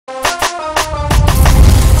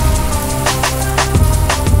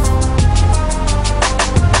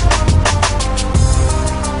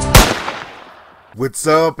What's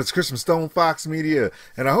up? It's Chris from Stone Fox Media,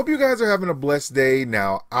 and I hope you guys are having a blessed day.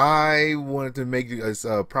 Now, I wanted to make this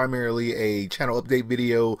primarily a channel update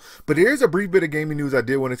video, but here's a brief bit of gaming news I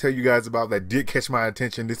did want to tell you guys about that did catch my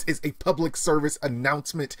attention. This is a public service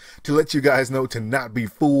announcement to let you guys know to not be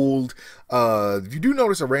fooled. If you do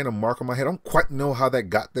notice a random mark on my head, I don't quite know how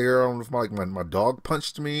that got there. I don't know if my dog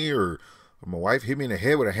punched me or my wife hit me in the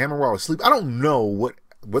head with a hammer while I was asleep. I don't know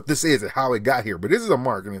what this is and how it got here, but this is a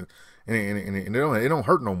mark, and it don't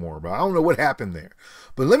hurt no more, but I don't know what happened there.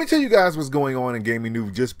 But let me tell you guys what's going on in gaming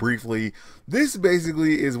news just briefly. This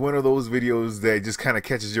basically is one of those videos that just kind of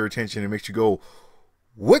catches your attention and makes you go,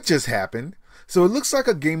 what just happened? So it looks like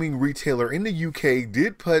a gaming retailer in the UK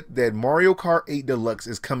did put that Mario Kart 8 Deluxe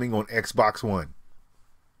is coming on Xbox One.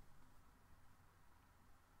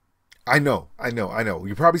 I know.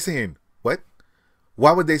 You're probably saying, what?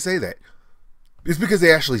 Why would they say that? It's because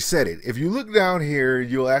they actually said it. If you look down here,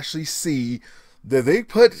 you'll actually see that they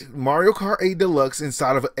put Mario Kart 8 Deluxe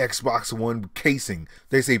inside of an Xbox One casing.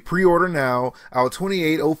 They say pre-order now, out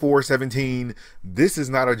 28/04/17. This is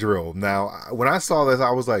not a drill. Now, when I saw this, I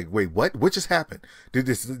was like, wait, what? What just happened? Did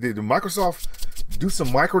Microsoft do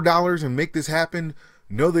some micro dollars and make this happen?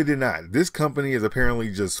 No, they did not. This company is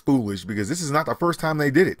apparently just foolish because this is not the first time they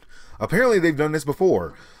did it. Apparently, they've done this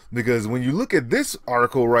before. Because when you look at this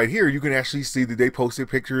article right here, you can actually see that they posted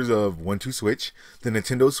pictures of 1-2-Switch, the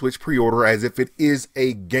Nintendo Switch pre-order, as if it is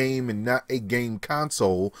a game and not a game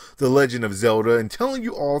console, The Legend of Zelda, and telling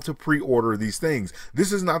you all to pre-order these things.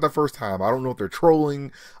 This is not the first time. I don't know if they're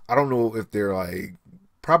trolling. I don't know if they're like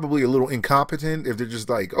probably a little incompetent, if they're just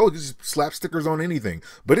like, oh, just slap stickers on anything.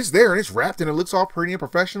 But it's there and it's wrapped and it looks all pretty and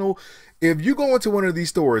professional. If you go into one of these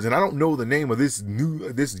stores, and I don't know the name of this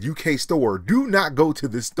UK store, do not go to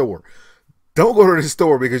this store. Don't go to this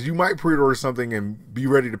store because you might pre-order something and be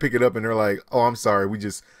ready to pick it up and they're like, oh, I'm sorry, we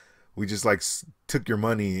just like took your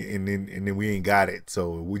money and then we ain't got it.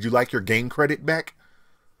 So would you like your game credit back?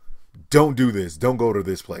 Don't do this. Don't go to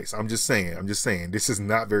this place. I'm just saying. This is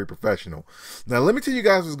not very professional. Now, let me tell you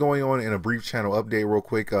guys what's going on in a brief channel update real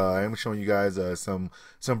quick. I'm showing you guys some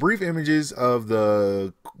brief images of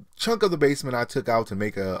the chunk of the basement I took out to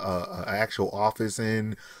make a actual office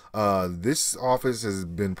in. This office has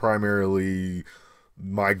been primarily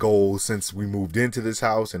my goal since we moved into this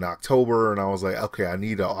house in October, and I was like, okay, I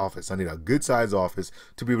need an office. I need a good size office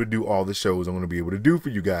to be able to do all the shows I'm going to be able to do for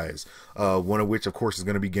you guys. One of which, of course, is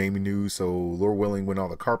going to be gaming news. So, Lord willing, when all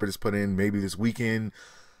the carpet is put in, maybe this weekend,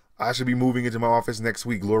 I should be moving into my office next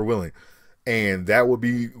week, Lord willing. And that would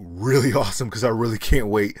be really awesome because I really can't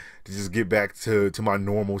wait to just get back to my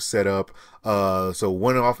normal setup. So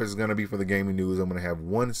one office is going to be for the gaming news. I'm going to have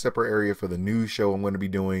one separate area for the news show I'm going to be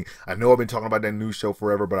doing. I know I've been talking about that news show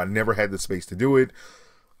forever, but I never had the space to do it.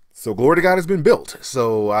 So glory to God has been built.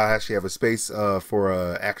 So I actually have a space for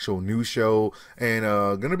an actual news show, and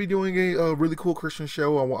going to be doing a really cool Christian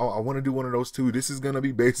show. I want to do one of those too. This is going to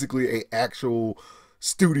be basically a actual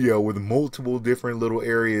studio with multiple different little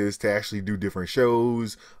areas to actually do different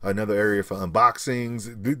shows, another area for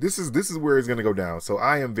unboxings. This is where it's going to go down. So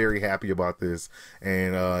I am very happy about this,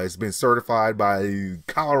 and it's been certified by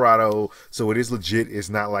Colorado, so it is legit. It's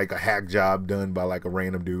not like a hack job done by like a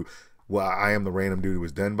random dude. Well, I am the random dude it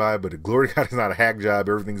was done by, but the glory to God is not a hack job.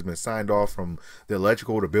 Everything's been signed off, from the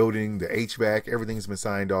electrical, the building, the HVAC, everything's been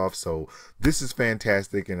signed off. So this is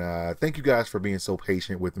fantastic, and thank you guys for being so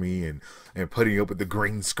patient with me and putting up with the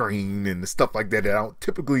green screen and the stuff like that I don't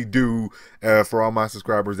typically do. For all my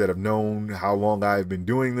subscribers that have known how long I've been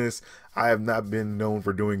doing this, I have not been known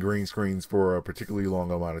for doing green screens for a particularly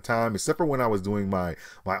long amount of time, except for when I was doing my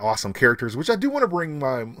awesome characters, which I do want to bring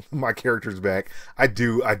my characters back. I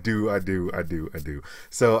do.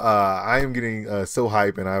 So I am getting so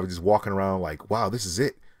hype, and I was just walking around like, wow, this is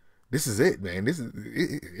it. This is it, man.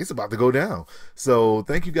 It's about to go down. So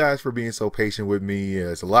thank you guys for being so patient with me.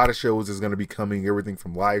 It's a lot of shows that's going to be coming, everything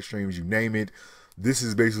from live streams, you name it. This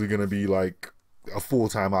is basically going to be like a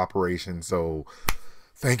full-time operation. So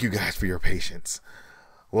thank you guys for your patience.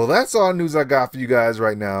 Well, that's all news I got for you guys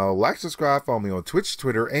right now. Like, subscribe, follow me on Twitch,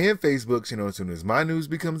 Twitter, and Facebook, so you know as soon as my news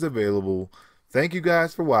becomes available. Thank you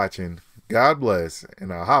guys for watching. God bless,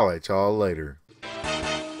 and I'll holler at y'all later.